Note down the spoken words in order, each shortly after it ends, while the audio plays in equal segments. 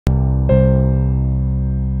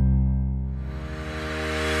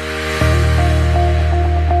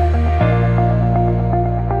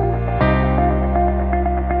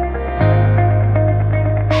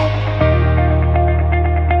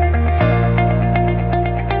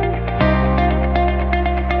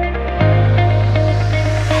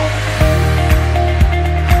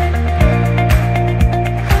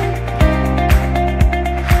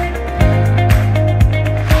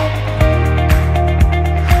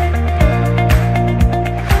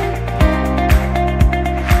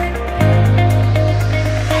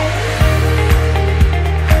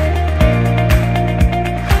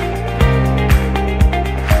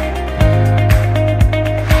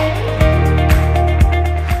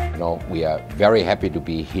We are very happy to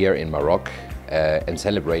be here in Morocco and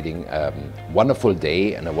celebrating a wonderful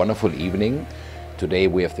day and a wonderful evening. Today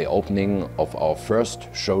we have the opening of our first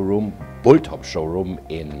showroom, Bulthaup showroom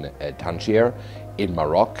in Tangier in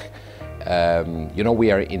Morocco. You know,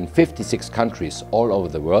 we are in 56 countries all over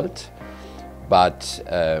the world, but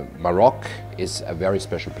Morocco is a very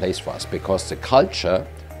special place for us because the culture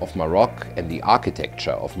of Morocco and the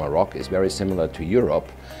architecture of Morocco is very similar to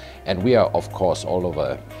Europe. And we are, of course, all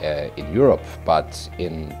over in Europe, but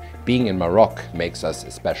being in Morocco makes us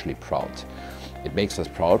especially proud. It makes us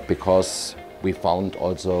proud because we found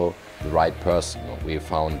also the right person. We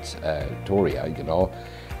found Toria, you know,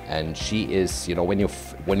 and she is, you know,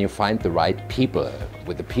 when you find the right people,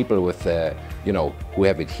 with the people with, you know, who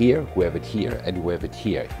have it here, who have it here, and who have it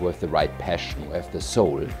here, who have the right passion, who have the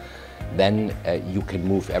soul, then you can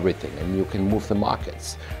move everything and you can move the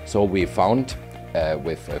markets. So we found,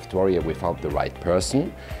 with Victoria, we found the right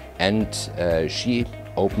person, and she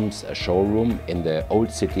opens a showroom in the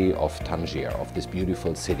old city of Tangier, of this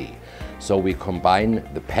beautiful city. So we combine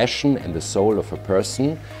the passion and the soul of a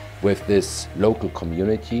person with this local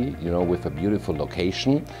community, you know, with a beautiful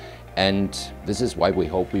location. And this is why we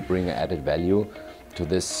hope we bring added value to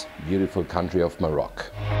this beautiful country of Morocco.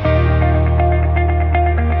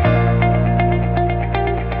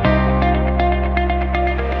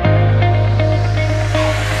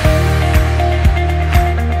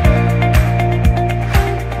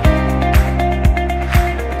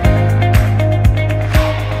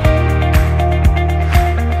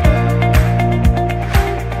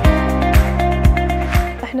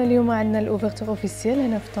 اليوم عندنا الأوفرتور أوفيسيال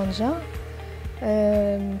هنا في طنجة.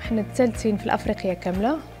 احنا الثالثين في الأفريقيا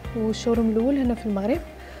كاملة، والشوروم الأول هنا في المغرب،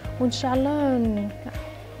 وإن شاء الله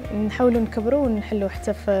نحاولوا نكبروا ونحلوا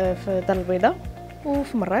حتى في دار البيضاء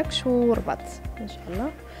وفي مراكش والرباط إن شاء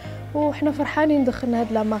الله. وإحنا فرحانين دخلنا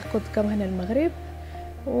هاد لا مارك كام هنا المغرب،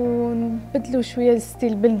 ونبدلوا شوية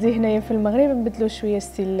ستيل بلدي هنايا في المغرب، نبدلوا شوية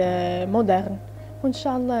ستيل مودرن، وإن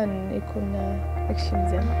شاء الله يكون داكشي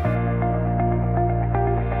مزيان.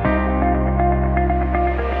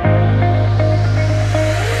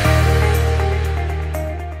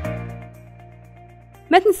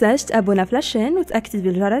 ما تنساش تابونا في لاشين وتأكد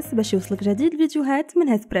بالجرس باش يوصلك جديد الفيديوهات من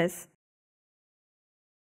هيسبريس.